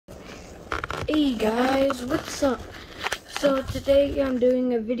Hey guys, what's up? So today I'm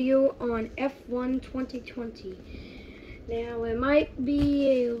doing a video on F1 2020. Now it might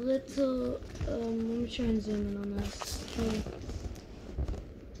be a little, let me try and zoom in on this. Okay.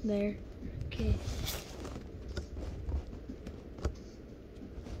 There. Okay.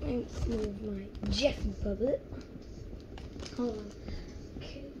 Let me move my Jeffy puppet. Hold on.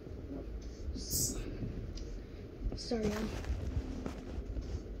 Okay. Sorry, y'all.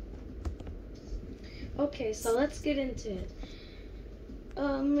 Okay, so let's get into it.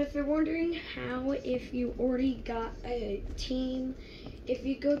 If you're wondering how, if you already got a team, if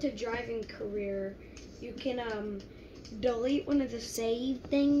you go to driving career, you can delete one of the save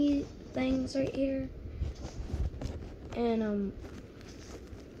things right here, and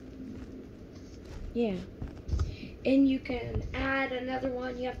yeah, and you can add another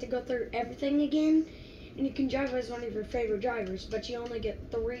one. You have to go through everything again, and you can drive as one of your favorite drivers, but you only get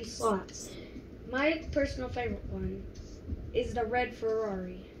 3 slots. My personal favorite one is the red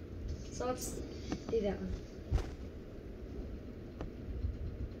Ferrari. So let's do that one.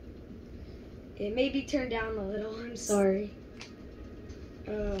 It may be turned down a little, I'm sorry.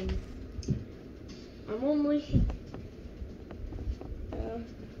 I'm only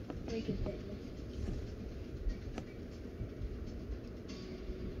make it big.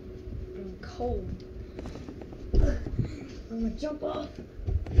 I'm cold. I'm gonna jump off.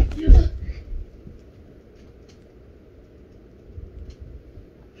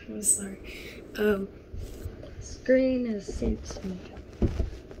 I'm sorry. Screen has sent me.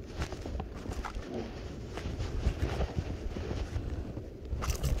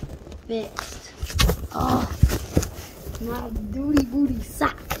 Fixed. Oh, not a duty booty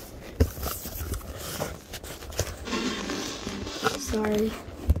sock. Sorry.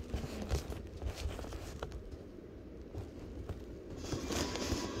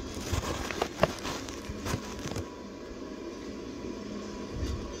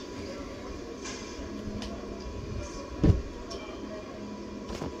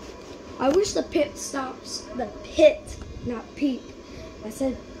 I wish the pit stops, not peep. I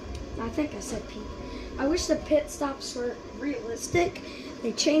think I said peep. I wish the pit stops were realistic.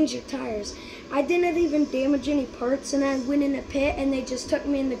 They changed your tires. I didn't even damage any parts, and I went in a pit and they just took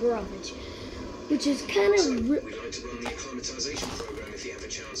me in the garage, which is kind of... We'd like to run the acclimatization program if you have a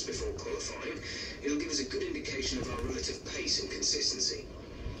chance before qualifying. It'll give us a good indication of our relative pace and consistency.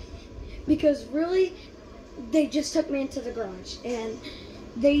 Because really, they just took me into the garage, and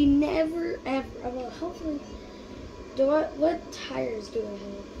they never ever, well, hopefully, what tires do I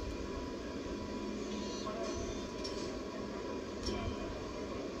have?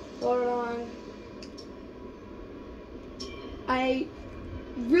 Hold on. I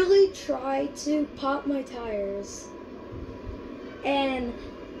really try to pop my tires, and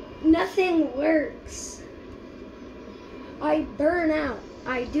nothing works. I burn out.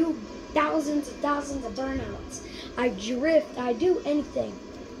 I do thousands of burnouts. I drift. I do anything.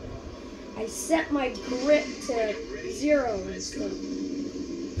 I set my grip to 0 and stuff.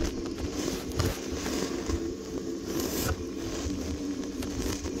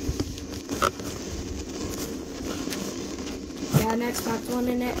 Yeah, an Xbox One,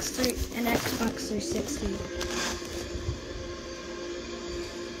 an Xbox 360.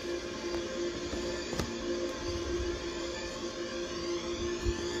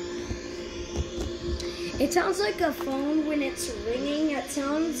 It sounds like a phone when it's ringing.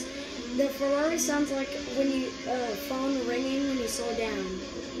 The Ferrari sounds like when you, phone ringing when you slow down.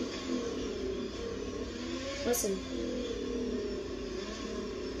 Listen.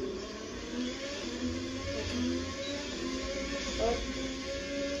 Oh,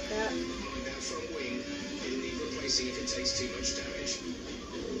 crap. That front wing, it'll need replacing if it takes too much damage.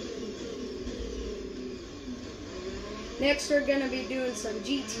 Next we're gonna be doing some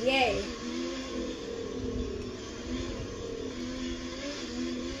GTA.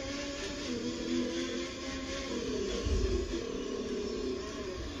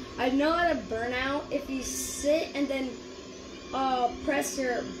 I know how to burn out. If you sit and then press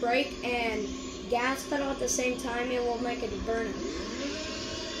your brake and gas pedal at the same time, it will make it burn out.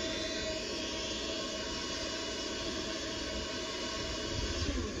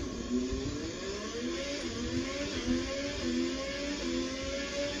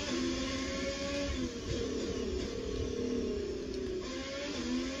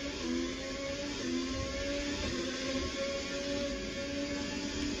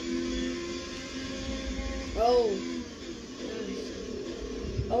 Oh,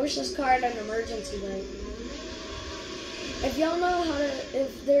 I wish this car had an emergency brake. If y'all know how to,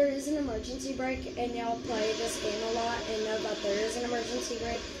 if there is an emergency brake and y'all play this game a lot and know that there is an emergency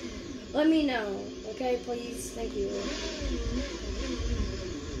brake, Let me know, okay, please? Thank you.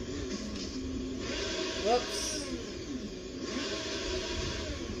 Whoops.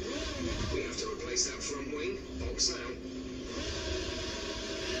 We have to replace that front wing. Box now.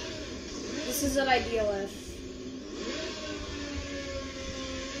 This is what I deal with.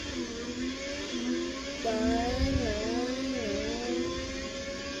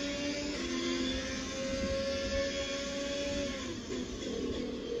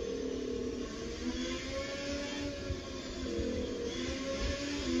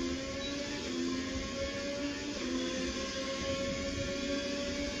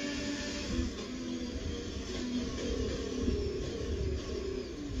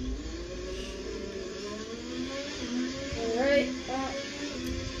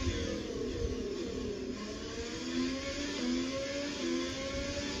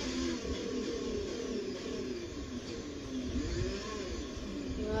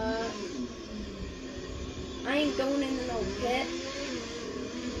 I ain't going into no pit.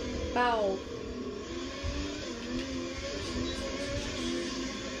 Bow.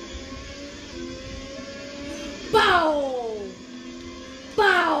 Bow!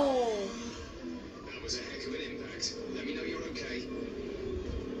 Bow! That was a heck of an impact. Let me know you're okay.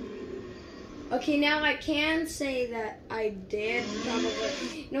 Okay, now I can say that I did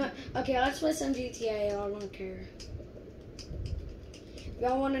probably. You know what? Okay, let's play some GTA. I don't care. If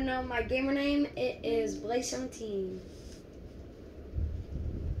y'all want to know my gamer name, it is Blaze17.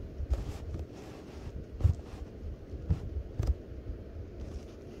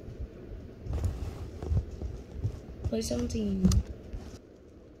 Blaze17.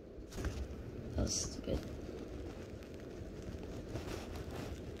 That was stupid.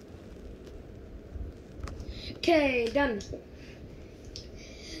 Okay, done.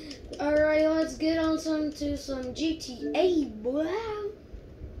 Alright, let's get on to some GTA, boy.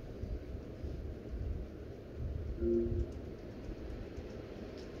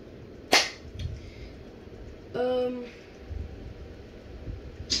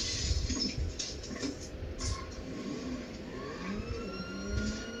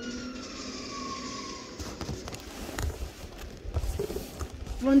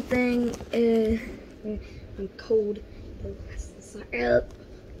 One thing is, I'm cold.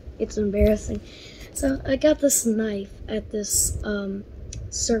 It's embarrassing. So I got this knife at this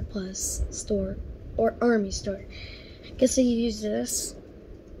surplus store or army store. Guess I use this.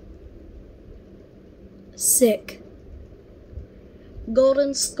 Sick.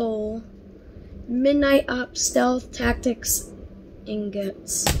 Golden Skull. Midnight Op Stealth Tactics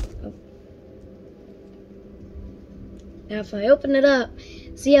Ingots. Oh. Now if I open it up,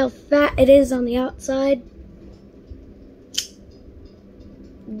 see how fat it is on the outside?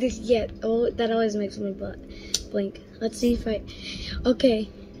 Yeah, oh, that always makes me blink. Let's see if I... Okay.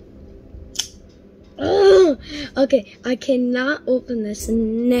 Oh, okay, I cannot open this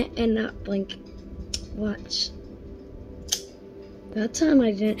and not blink. Watch. That time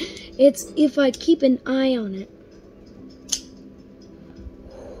I didn't. It's if I keep an eye on it.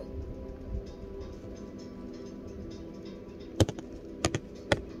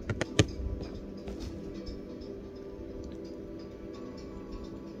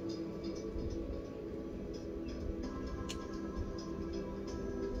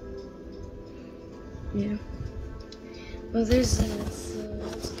 Yeah. Well, there's that. So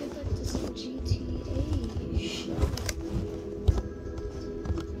let's get back to some GTA shit.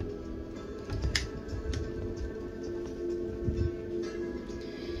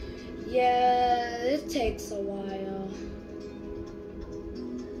 Yeah, it takes a while.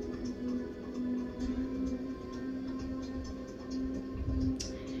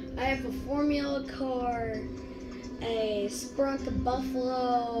 I have a Formula car, a Sprunk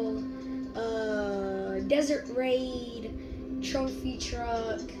Buffalo, Desert Raid, trophy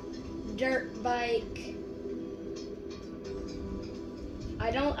truck, dirt bike.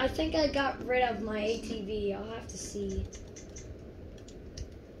 I think I got rid of my ATV. I'll have to see.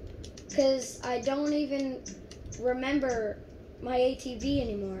 Because I don't even remember my ATV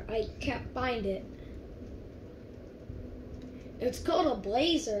anymore. I can't find it. It's called a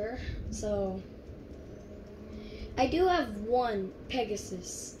Blazer, so. I do have one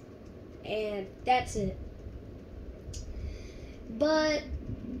Pegasus. And that's it. But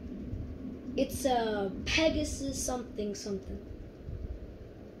it's a Pegasus something.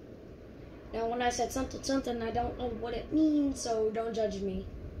 Now when I said something, I don't know what it means, so don't judge me.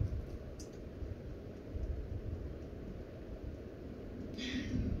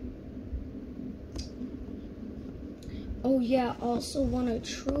 Oh yeah, I also won a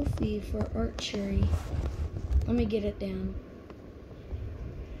trophy for archery. Let me get it down.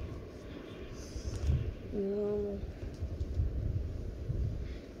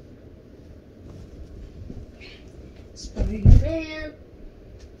 Spider-Man.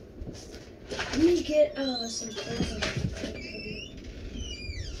 Let me get some clothes.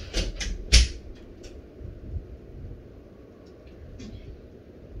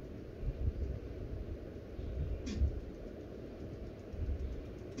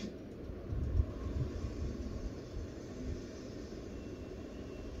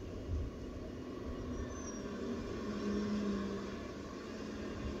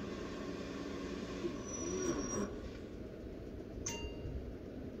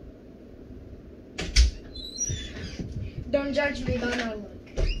 Don't judge me by my look.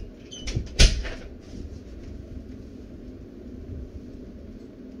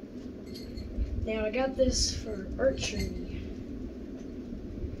 Now I got this for archery.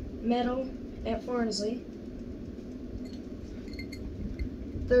 Medal at Farnsley.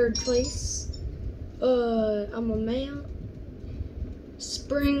 3rd place. I'm a male.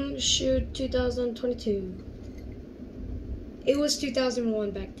 Spring shoot 2022. It was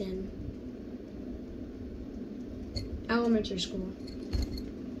 2001 back then. Elementary school.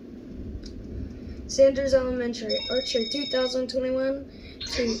 Sanders Elementary, archery 2021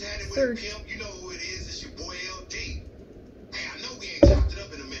 to 3rd. You know who it is? It's your boy LD. Hey, I know we ain't chopped it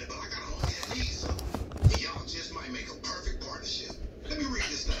up in a minute, but I got a homie that needs some. And y'all just might make a perfect partnership. Let me read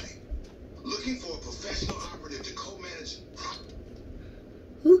this thing. Looking for a professional operative to co-manage.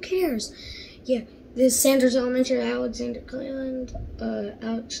 Who cares? Yeah, this Sanders Elementary, Alexander Cleland,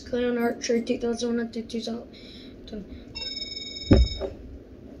 Alex Cleland, archery 2001 to 2000.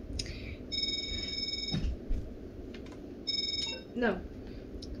 No.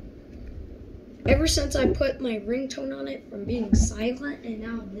 Ever since I put my ringtone on it from being silent and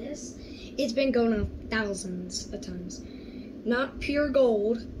now this, it's been going off thousands of times. Not pure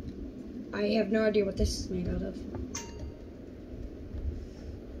gold. I have no idea what this is made out of.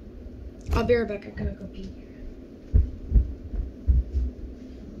 I'll be right back. I gotta go pee.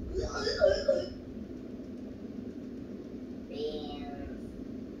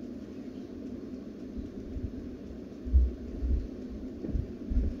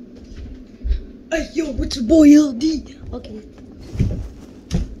 Hey yo, what's your boy LD? Okay.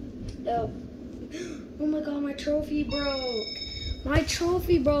 Oh. Oh my god, my trophy broke. My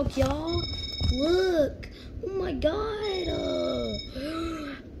trophy broke, y'all. Look. Oh my god.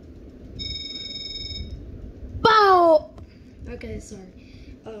 Bow. Okay, sorry.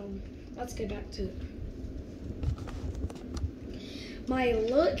 Let's get back to it. My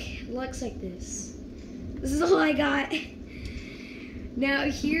look looks like this. This is all I got. Now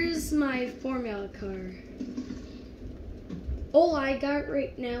here's my formula car. All I got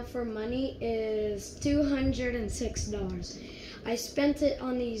right now for money is $206. I spent it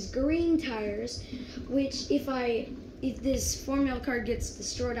on these green tires, which if this formula car gets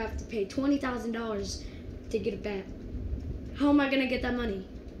destroyed, I have to pay $20,000 to get it back. How am I gonna get that money?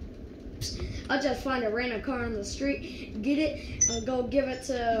 I'll just find a random car on the street, get it, I'll go give it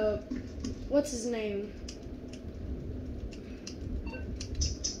to, what's his name?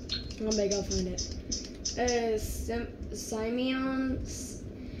 I'll find it. Simeon.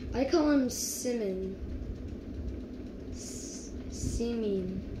 I call him Simeon.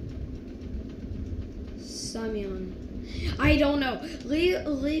 I don't know.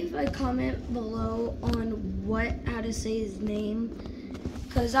 Leave a comment below on how to say his name.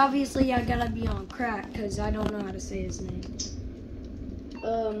 Because obviously I gotta be on crack because I don't know how to say his name.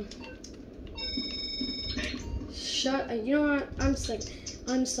 You know what? I'm sick.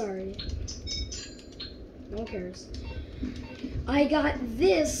 I'm sorry. No one cares. I got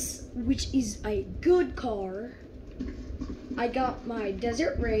this, which is a good car. I got my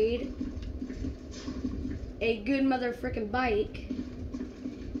Desert Raid. A good motherfucking bike.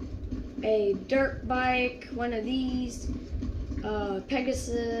 A dirt bike, one of these.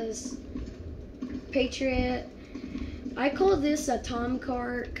 Pegasus. Patriot. I call this a Tom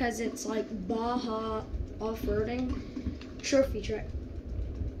car because it's like Baja off-roading. Trophy truck.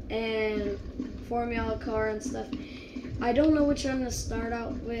 And formula car and stuff. I don't know which one to start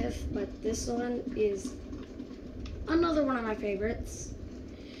out with, but this one is another one of my favorites.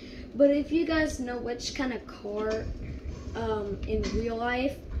 But if you guys know which kind of car in real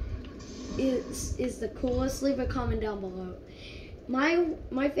life is the coolest, leave a comment down below. My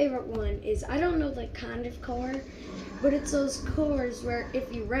favorite one is, I don't know the kind of car, but it's those cars where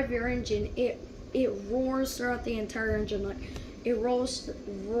if you rev your engine, it roars throughout the entire engine. Like, it roars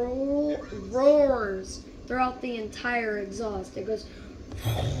throughout the entire exhaust. It goes.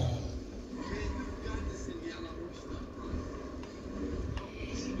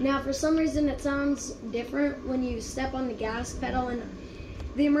 Now, for some reason, it sounds different when you step on the gas pedal, and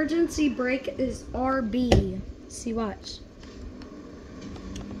the emergency brake is RB. See, watch.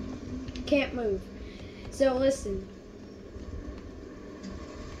 Can't move. So listen.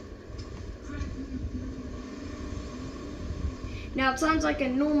 Now, it sounds like a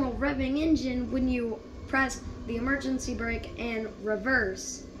normal revving engine when you press the emergency brake and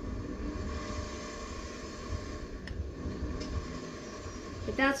reverse.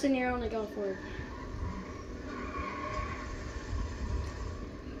 But that's when you're only going forward.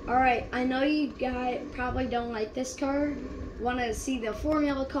 Alright, I know you guys probably don't like this car. Want to see the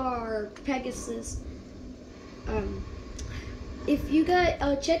Formula car or Pegasus. If you guys,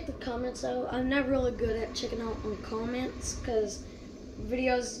 check the comments though. I'm not really good at checking out on comments because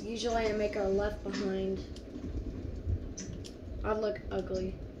videos usually I make are left behind. I'd look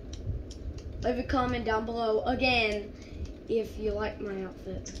ugly. Leave a comment down below again if you like my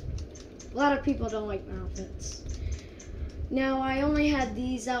outfit. A lot of people don't like my outfits. Now, I only had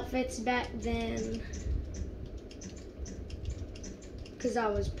these outfits back then because I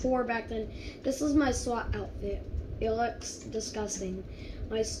was poor back then. This is my SWAT outfit. It looks disgusting.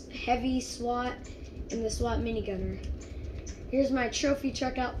 My heavy SWAT and the SWAT minigunner. Here's my trophy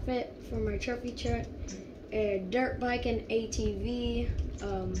truck outfit for my trophy truck. A dirt bike and ATV.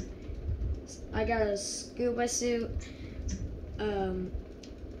 I got a scuba suit.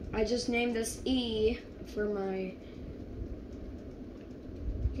 I just named this E for my...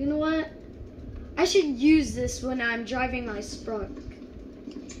 You know what? I should use this when I'm driving my Sprunk.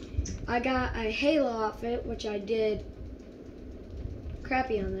 I got a Halo outfit, which I did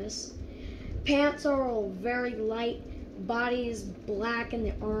crappy on this. Pants are all very light. Body is black and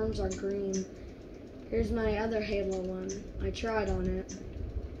the arms are green. Here's my other Halo one. I tried on it.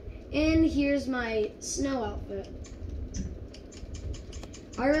 And here's my snow outfit.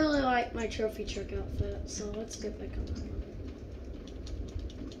 I really like my trophy truck outfit, so let's get back on that one.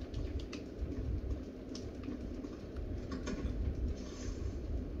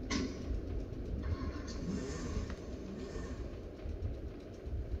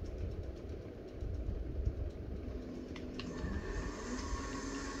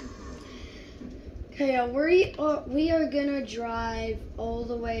 Okay, we are gonna drive all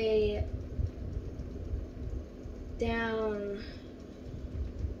the way down.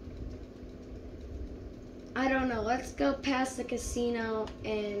 I don't know. Let's go past the casino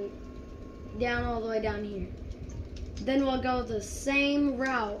and down all the way down here. Then we'll go the same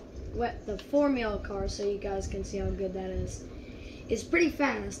route with the Formula car so you guys can see how good that is. It's pretty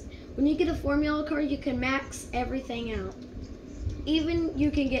fast. When you get a Formula car, you can max everything out. Even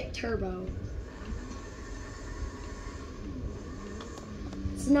you can get turbo.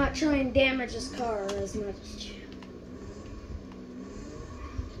 It's not trying to damage this car as much.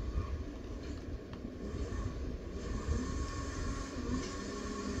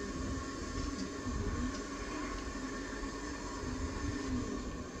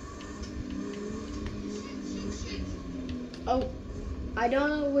 Oh, I don't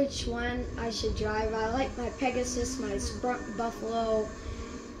know which one I should drive. I like my Pegasus, my Sprunk Buffalo,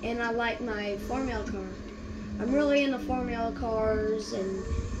 and I like my Formula car. I'm really into Formula cars and,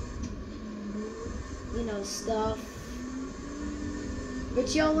 you know, stuff.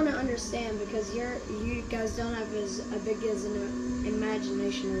 But y'all want to understand because you guys don't have as big as an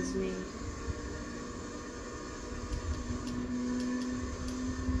imagination as me.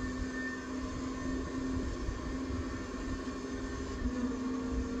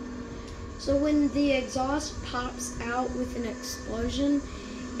 So when the exhaust pops out with an explosion,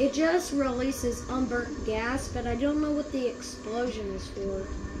 it just releases unburnt gas, but I don't know what the explosion is for.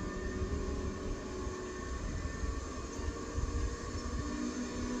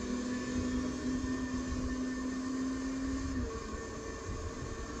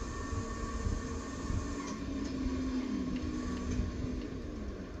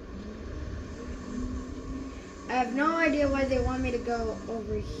 I have no idea why they want me to go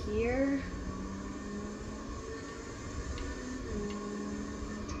over here.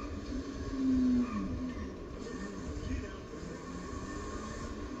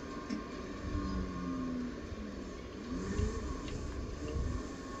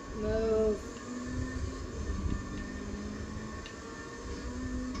 Move.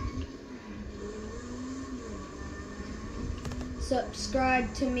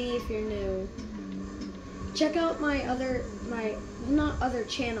 Subscribe to me if you're new. Check out my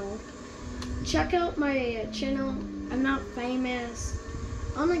channel. Check out my channel. I'm not famous.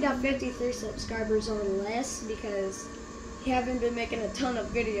 I only got 53 subscribers or less because I haven't been making a ton of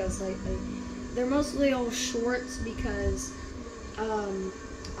videos lately. They're mostly all shorts because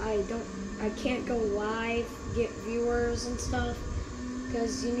I can't go live, get viewers and stuff,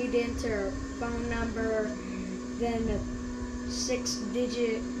 because you need to enter a phone number, then a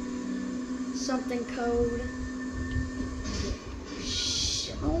 6-digit something code.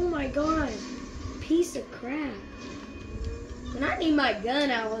 Oh my god, piece of crap. And I need my gun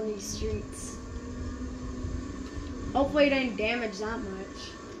out on these streets. Hopefully it didn't damage that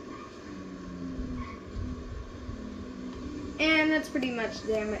much. And that's pretty much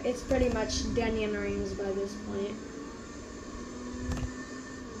damage. It's pretty much Dunyan rings by this point.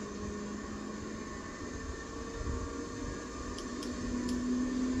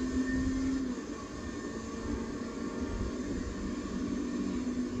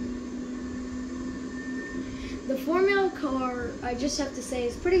 The Formula car, I just have to say,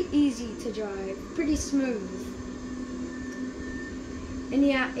 is pretty easy to drive, pretty smooth. And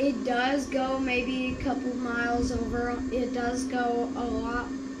yeah, it does go maybe a couple miles over. It does go a lot.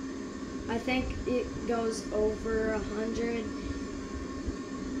 I think it goes over 100.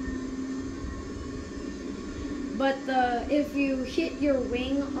 But if you hit your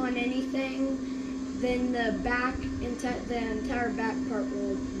wing on anything, then the entire back part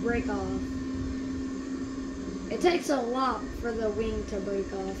will break off. It takes a lot for the wing to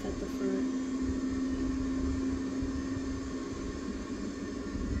break off at the front.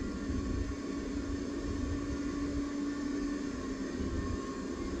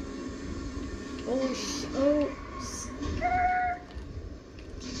 Oh,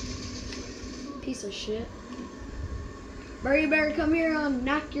 piece of shit. Bro, you better come here and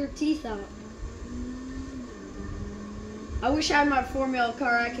knock your teeth out. I wish I had my Formula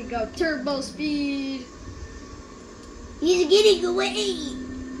car. I could go turbo speed. He's getting away.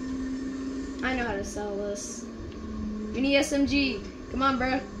 I know how to sell this. Mini SMG. Come on,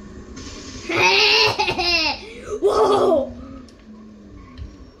 bro. Whoa!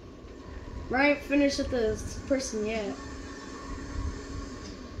 Right, finished with this person yet.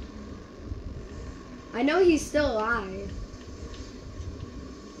 I know he's still alive.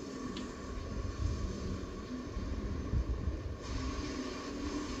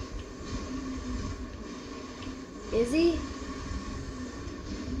 Is he?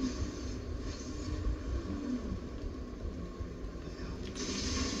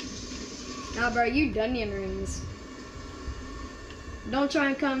 Nah, bro, you Dunyan rings. Don't try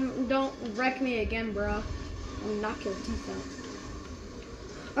and don't wreck me again, bro. I'll knock your teeth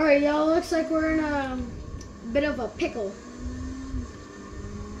out. Alright, y'all, looks like we're in a bit of a pickle.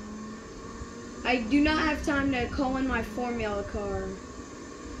 I do not have time to call in my Formula car.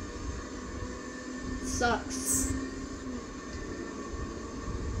 It sucks.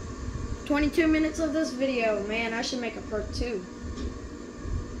 22 minutes of this video. Man, I should make a part 2.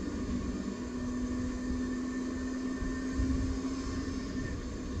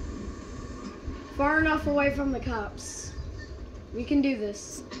 Far enough away from the cops. We can do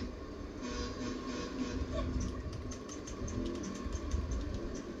this.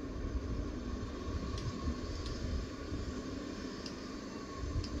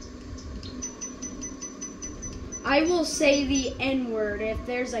 I will say the N-word if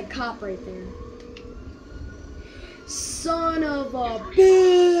there's a cop right there. Son of a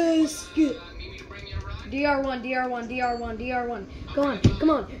biscuit. DR1, DR1, DR1, DR1. Come on, come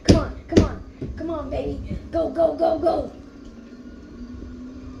on, come on, come on. Come on, baby. Go, go, go, go.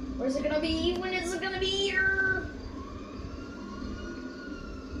 Where's it gonna be? When is it gonna be here?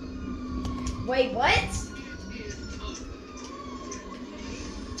 Wait, what?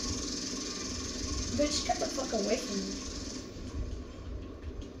 Bitch, get the fuck away from me.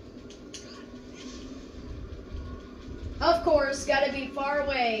 Of course, gotta be far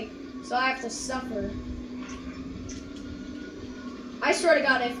away, so I have to suffer. I swear to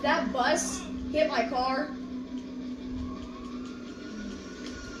God, if that bus hit my car,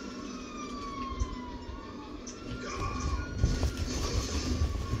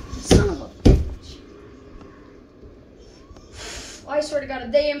 son of a bitch. I swear to God,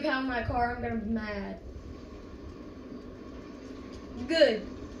 if they impound my car, I'm gonna be mad. Good,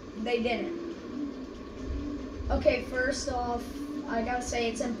 they didn't. Okay, first off, I gotta say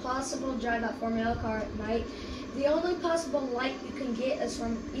it's impossible to drive that Formula car at night. The only possible light you can get is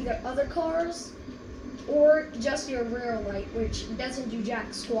from either other cars or just your rear light, which doesn't do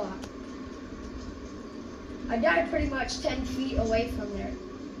jack squat. I died pretty much 10 feet away from there.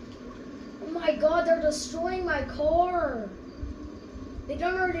 Oh my God, they're destroying my car. They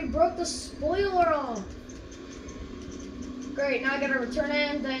done already broke the spoiler off. Great, now I gotta return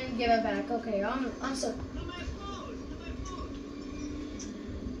it and then give it back. Okay, I'm so.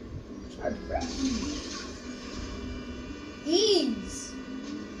 Ease.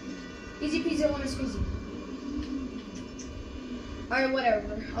 Easy peasy lemon squeezy. Alright,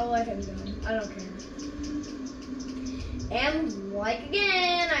 whatever. I'll let him go. I don't care. And like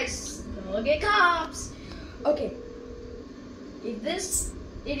again, I still get cops. Okay. If this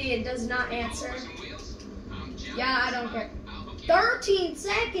idiot does not answer, yeah, I don't care. 13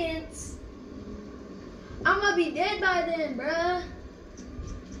 seconds? I'm gonna be dead by then, bruh.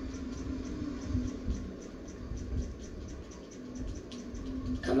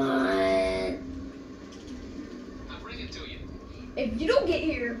 Come on. I'll bring it to you. If you don't get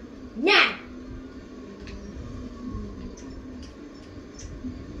here now.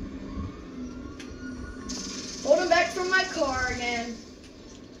 Hold him back from my car again.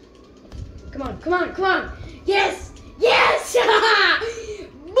 Come on, come on, come on. Yes! Yes!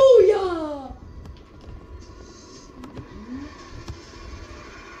 Booyah!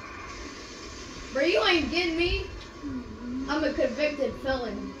 Bro, you ain't getting me. I'm a convicted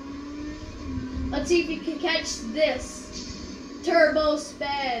felon. Let's see if you can catch this. Turbo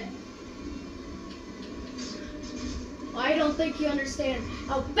sped. I don't think you understand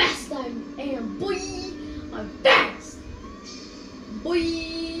how fast I am, boy. I'm fast,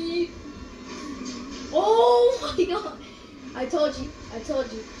 boy. Oh my god! I told you.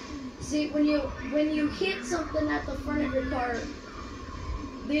 See, when you hit something at the front of your car,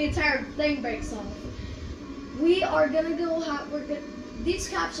 the entire thing breaks off. We are gonna go hot. These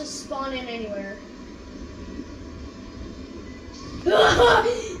cops just spawn in anywhere.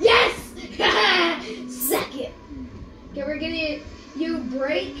 Yes! Suck it. Okay, we're gonna you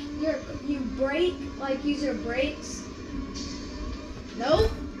brake like use your brakes.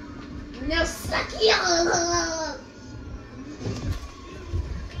 Nope. Now suck it.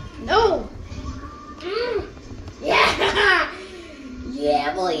 No. Yeah.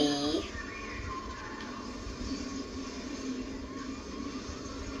 Yeah, boy.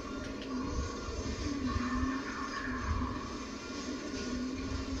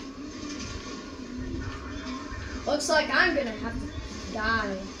 Looks like I'm gonna have to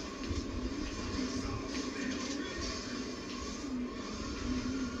die.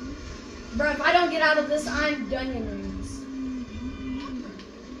 Bro, if I don't get out of this, I'm Dunyan rings.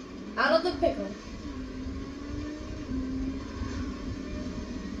 Out of the pickle.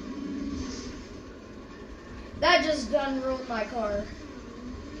 That just done ruined my car.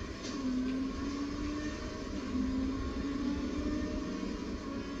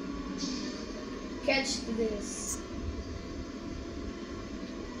 Catch this.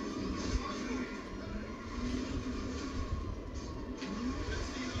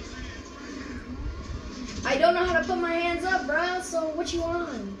 I don't know how to put my hands up, bruh, so what you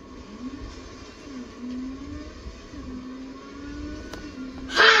on?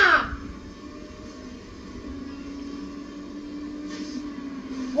 Ha!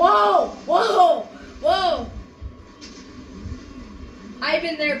 Whoa! Whoa! Whoa! I've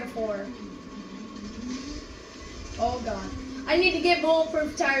been there before. Oh god. I need to get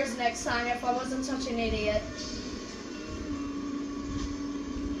bulletproof tires next time if I wasn't such an idiot.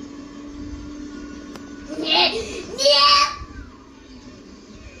 Yeah.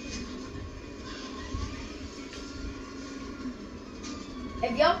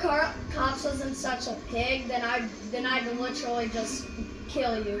 If y'all cops wasn't such a pig, then I'd literally just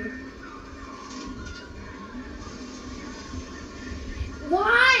kill you.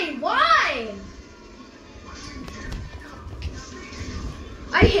 Why? Why?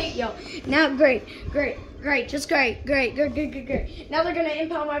 I hate y'all. Now, great. Just great. Now they're gonna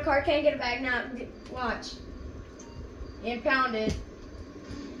impound my car. Can't get it back now. Watch. Impounded.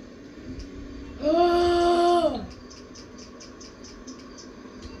 Oh.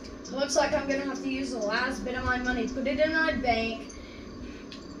 Looks like I'm gonna have to use the last bit of my money. Put it in my bank.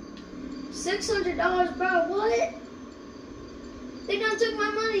 $600, bro. What? They done took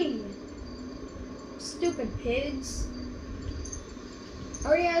my money. Stupid pigs. I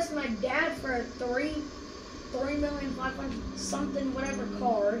already asked my dad for a $3,500,000 something whatever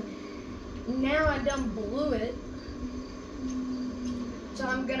card. Now I done blew it. So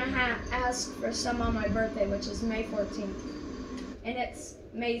I'm gonna ask for some on my birthday, which is May 14th. And it's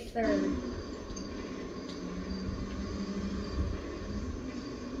May 3rd.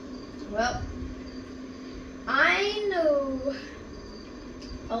 Well, I know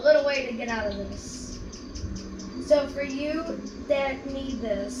a little way to get out of this. So for you that need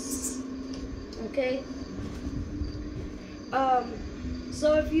this, okay?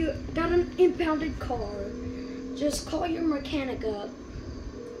 So if you got an impounded car, just call your mechanic up.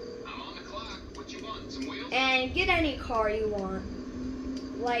 I'm on the clock. What you want? Some wheels? And get any car you want.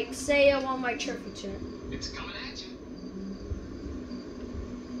 Like, say I want my trophy jet. It's coming at you.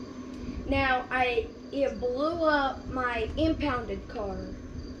 Now, it blew up my impounded car,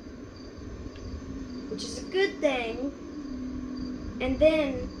 which is a good thing. And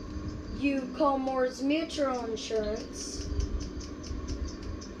then you call Moore's Mutual Insurance.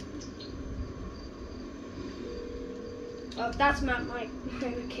 Oh, that's not my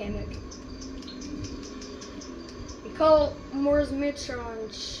mechanic. You call Moore's Mutual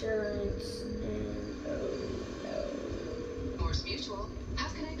Insurance, and oh no. Moore's Mutual, how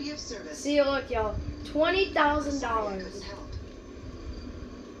can I be of service? See, look, y'all, $20,000. Couldn't help.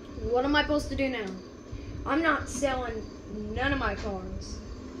 What am I supposed to do now? I'm not selling none of my cars.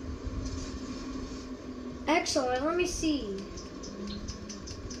 Actually, let me see.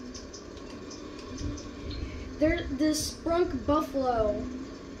 This Sprunk Buffalo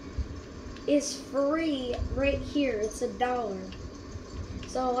is free right here. It's $1.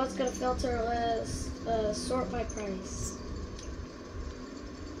 So let's go to filter list, sort by price.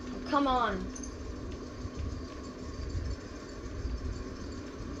 Oh, come on.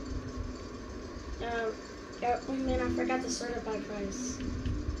 Oh man, I forgot to sort it by price.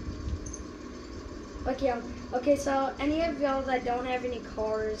 Okay, so any of y'all that don't have any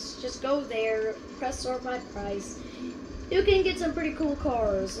cars, just go there, press sort by price. You can get some pretty cool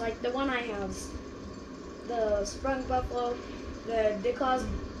cars, like the one I have. The Sprung Buffalo, the Dicklaws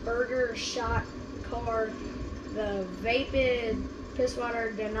Burger Shot car, the Vapid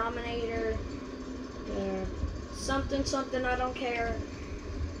Pisswater Denominator, the something, I don't care.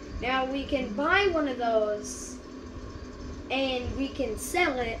 Now we can buy one of those and we can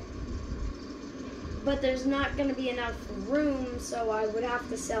sell it, but there's not going to be enough room, so I would have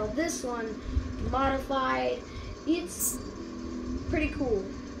to sell this one modified. It's pretty cool.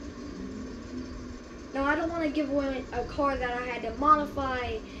 Now I don't want to give away a car that I had to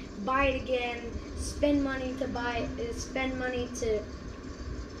modify, buy it again, spend money to buy it, spend money to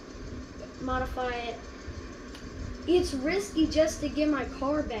modify it. It's risky just to get my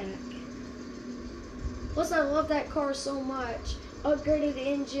car back. Plus I love that car so much. Upgraded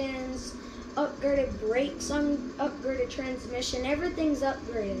engines, upgraded brakes, upgraded transmission, everything's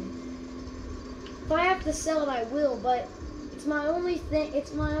upgraded. If I have to sell it, I will, but it's my only thing,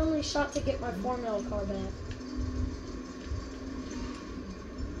 it's my only shot to get my Formula car back.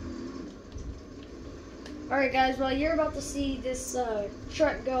 Alright guys, well you're about to see this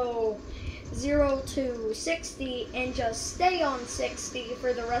truck go 0 to 60 and just stay on 60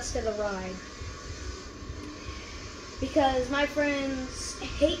 for the rest of the ride. Because my friends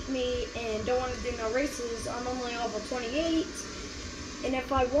hate me and don't want to do no races. I'm only level 28, and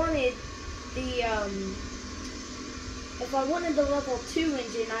if I wanted the level 2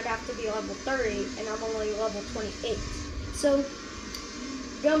 engine, I'd have to be level 30, and I'm only level 28. So,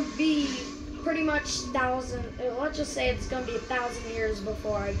 gonna be pretty much 1,000. Let's just say it's gonna be 1,000 years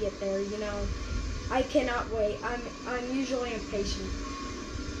before I get there. You know, I cannot wait. I'm usually impatient.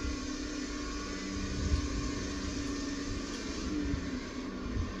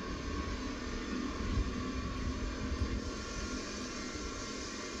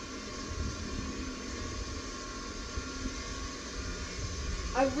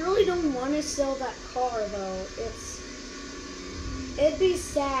 I really don't want to sell that car though. It'd be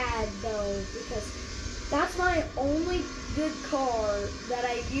sad though, because that's my only good car that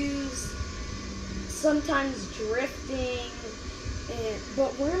I use sometimes drifting.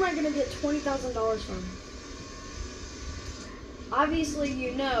 But where am I gonna get $20,000 from? Obviously,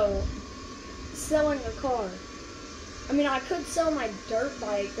 you know, selling a car. I mean, I could sell my dirt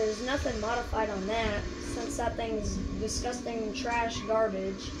bike. There's nothing modified on that, since that thing's disgusting trash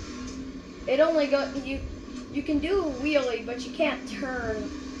garbage. It only you can do a wheelie, but you can't turn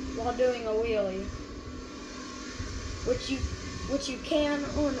while doing a wheelie, which you can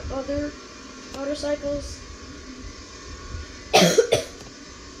on other motorcycles.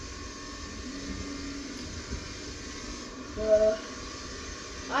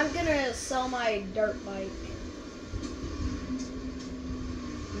 I'm gonna sell my dirt bike.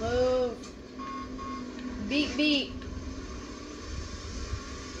 Move. Beep, beep.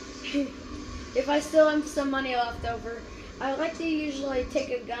 If I still have some money left over, I like to usually take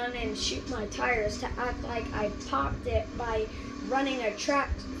a gun and shoot my tires to act like I popped it by running a track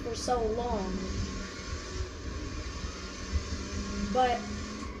for so long. But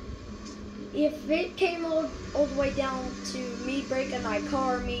if it came all the way down to me breaking my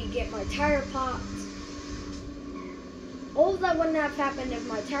car, me get my tire popped, all of that wouldn't have happened if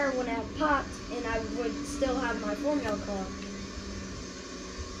my tire wouldn't have popped, and I would still have my Formula car.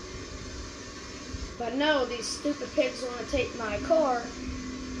 But no, these stupid pigs want to take my car,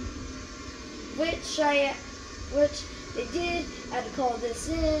 which they did. I had to call this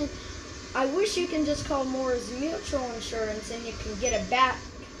in. I wish you can just call Moore's Mutual Insurance and you can get it back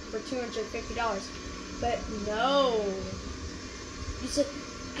for $250. But no. You said,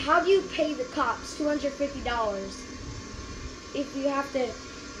 how do you pay the cops $250 if you have to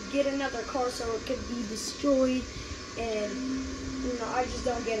get another car so it could be destroyed? And, you know, I just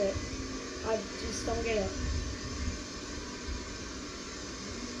don't get it. I just don't get it.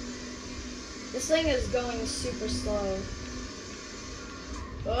 This thing is going super slow.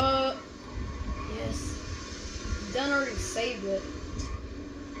 Yes. Done already saved it.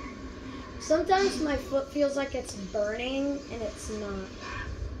 Sometimes my foot feels like it's burning, and it's not.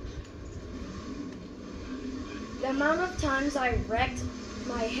 The amount of times I wrecked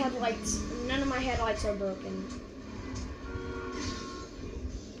my headlights, none of my headlights are broken.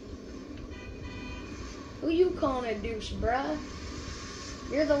 Who you calling a douche, bruh?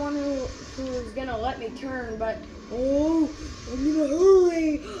 You're the one who's gonna let me turn, but oh, I'm in a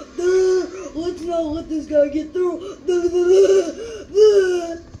hurry. Let's not let this guy get through.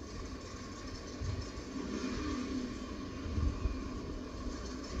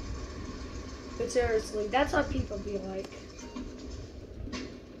 But seriously, that's how people be like.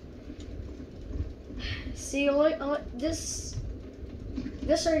 See, this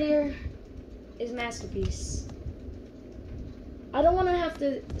right here is masterpiece. I don't want to have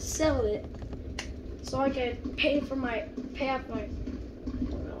to sell it so I can pay off my.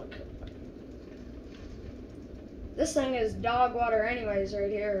 This thing is dog water anyways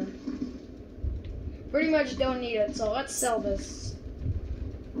right here. Pretty much don't need it, so let's sell this.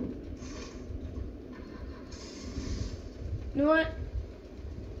 You know what?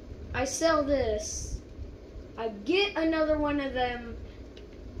 I sell this. I get another one of them,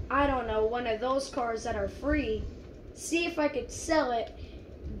 I don't know, one of those cars that are free. See if I could sell it,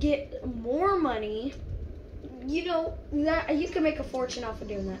 get more money. You know, that you can make a fortune off of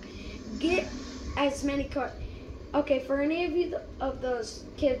doing that. Get as many cars. Okay, for any of you of those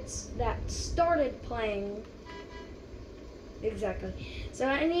kids that started playing, exactly. So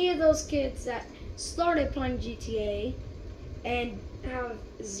any of those kids that started playing GTA and have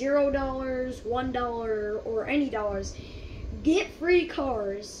 $0, $1, or any dollars, get free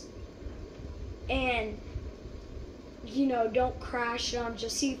cars and, you know, don't crash them.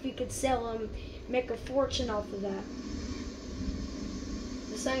 Just see if you could sell them, make a fortune off of that.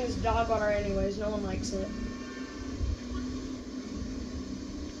 This thing is dog water anyways, no one likes it.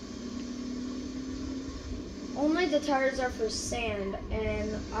 Only the tires are for sand,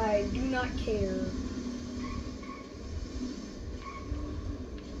 and I do not care.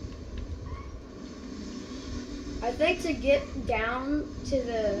 I think to get down to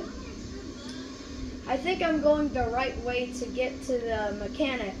the... I think I'm going the right way to get to the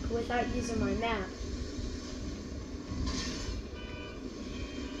mechanic without using my map.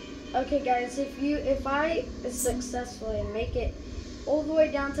 Okay guys, if I successfully make it all the way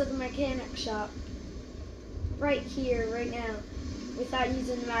down to the mechanic shop, right here, right now, without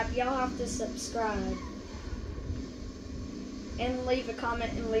using the map, y'all have to subscribe. And leave a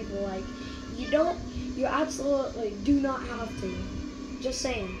comment and leave a like. You absolutely do not have to. Just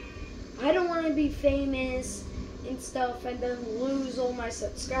saying. I don't want to be famous and stuff and then lose all my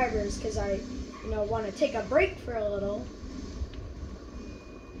subscribers because I, want to take a break for a little.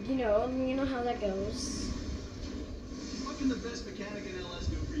 You know how that goes. What can the best mechanic in LS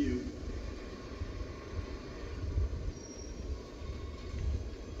do for you?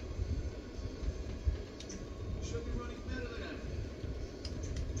 Should be running better than ever.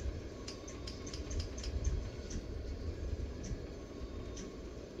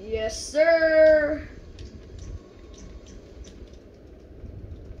 Yes, sir.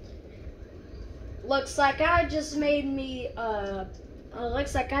 Looks like I just made me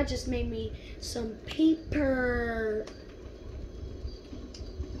some paper.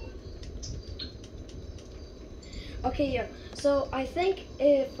 Okay, yeah. So I think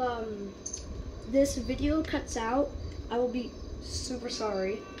if this video cuts out, I will be super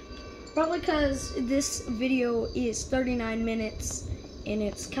sorry. Probably because this video is 39 minutes and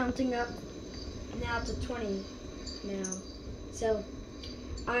it's counting up now to 20 now. So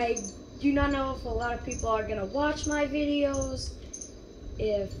I do not know if a lot of people are gonna watch my videos,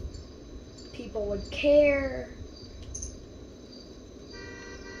 if people would care.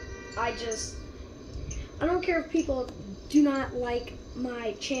 I don't care if people do not like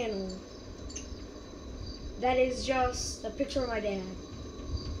my channel. That is just a picture of my dad.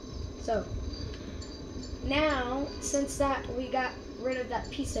 So now, since that we got rid of that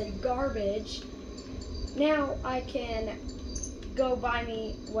piece of garbage, now I can go buy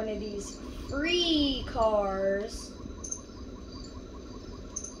me one of these free cars.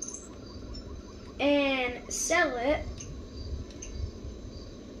 sell it.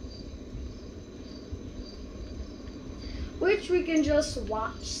 Which we can just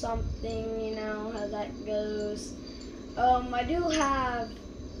watch something, you know, how that goes. I do have,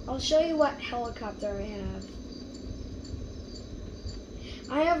 I'll show you what helicopter I have.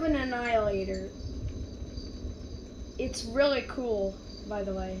 I have an Annihilator. It's really cool, by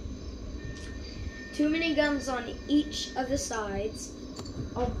the way. 2 miniguns on each of the sides.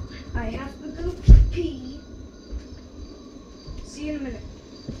 Oh, I have to go pee. See you in a minute.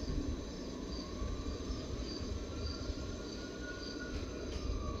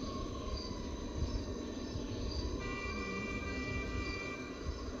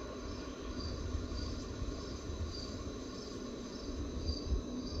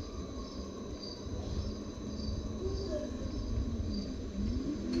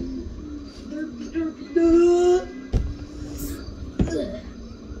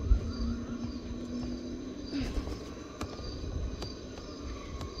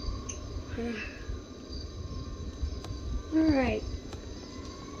 Alright.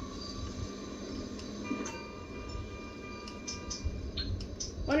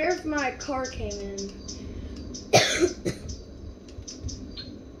 Wonder if my car came in.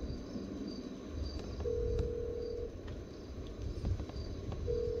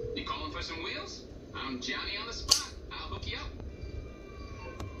 You calling for some wheels? I'm Johnny on the spot. I'll hook you up.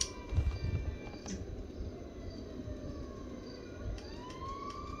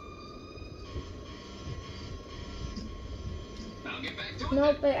 I'll get back to it.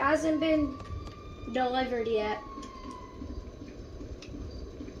 Nope, it hasn't been delivered yet.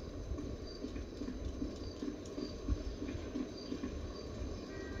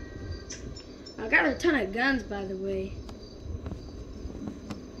 I got a ton of guns, by the way.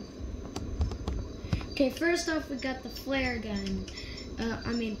 Okay, first off, we got the flare gun.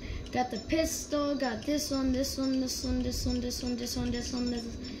 Got the pistol, got this one, this one, this one, this one, this one, this one, this one, this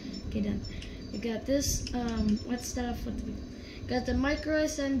one. Okay, done. We got this, what stuff? Got the micro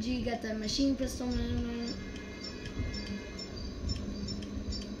SMG, got the machine pistol.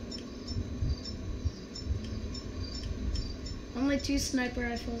 Only 2 sniper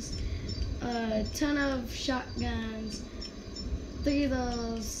rifles. A ton of shotguns. 3 of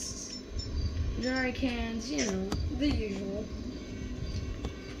those. Dry cans, you know, the usual.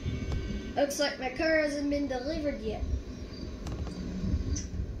 Looks like my car hasn't been delivered yet.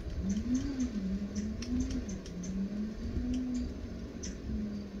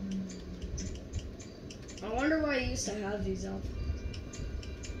 I wonder why I used to have these off.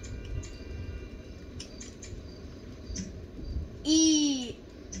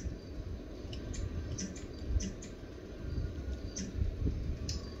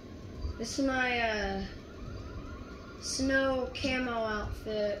 This is my snow camo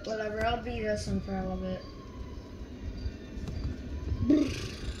outfit, whatever. I'll be this one for a little bit.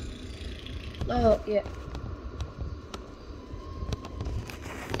 Oh, yeah.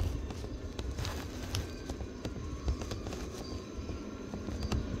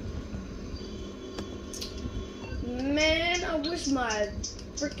 Man, I wish my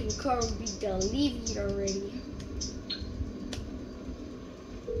freaking car would be deleted already.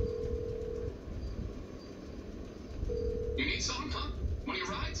 You need something, huh? One of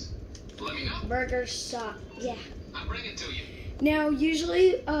your rides? Let me know. Burger shop, yeah. I'll bring it to you. Now,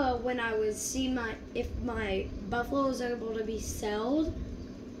 usually, when I would see if my buffalo was able to be sold,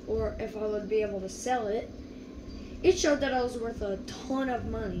 or if I would be able to sell it, it showed that I was worth a ton of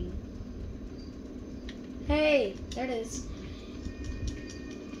money. Hey, there it is.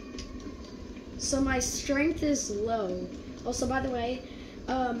 So my strength is low. Also, by the way,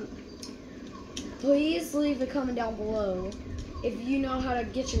 please leave a comment down below if you know how to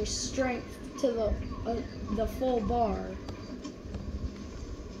get your strength to the full bar.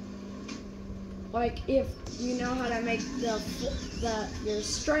 Like if you know how to make your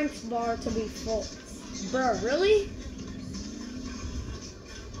strength bar to be full. Bruh, really?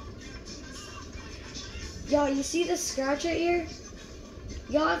 Y'all, you see the scratch right here?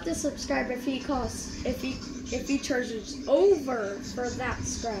 Y'all have to subscribe if he charges over for that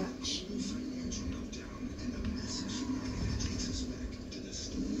scratch.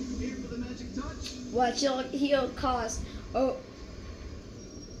 Watch, he'll cost over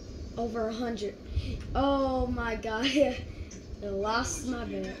 100. Oh my god, I lost my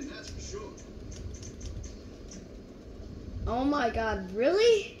bet. Oh my god,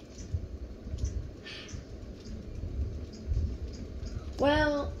 really?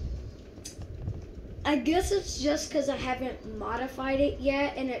 Well, I guess it's just because I haven't modified it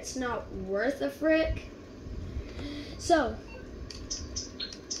yet and it's not worth a frick. So,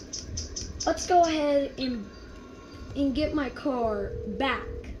 let's go ahead and get my car back.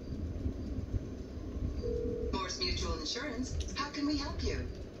 Morse Mutual Insurance. How can we help you?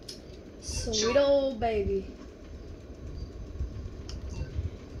 Sweet old baby.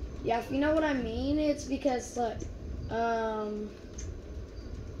 Yeah, if you know what I mean, it's because, look,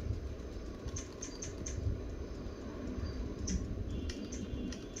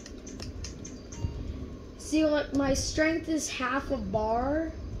 see, look, my strength is half a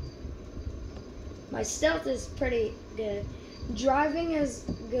bar. My stealth is pretty good. Driving is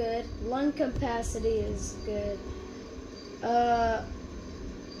good. Lung capacity is good.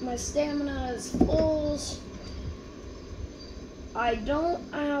 My stamina is full. I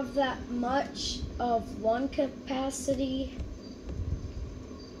don't have that much of lung capacity.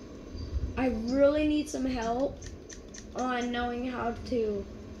 I really need some help on knowing how to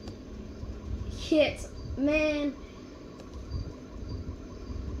hit. Man,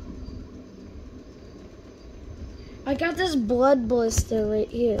 I got this blood blister right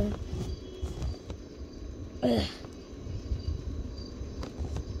here. Ugh.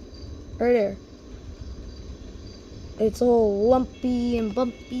 Right there. It's all lumpy and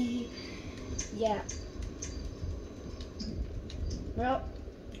bumpy. Yeah. Well,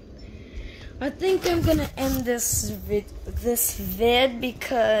 I think I'm gonna end this vid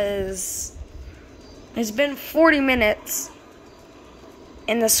because it's been 40 minutes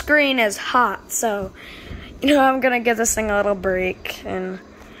and the screen is hot, so I'm gonna give this thing a little break, and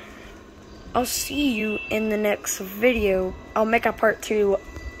I'll see you in the next video. I'll make a part 2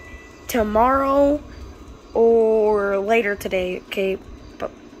 tomorrow or later today, okay?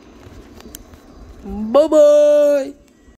 Bye-bye!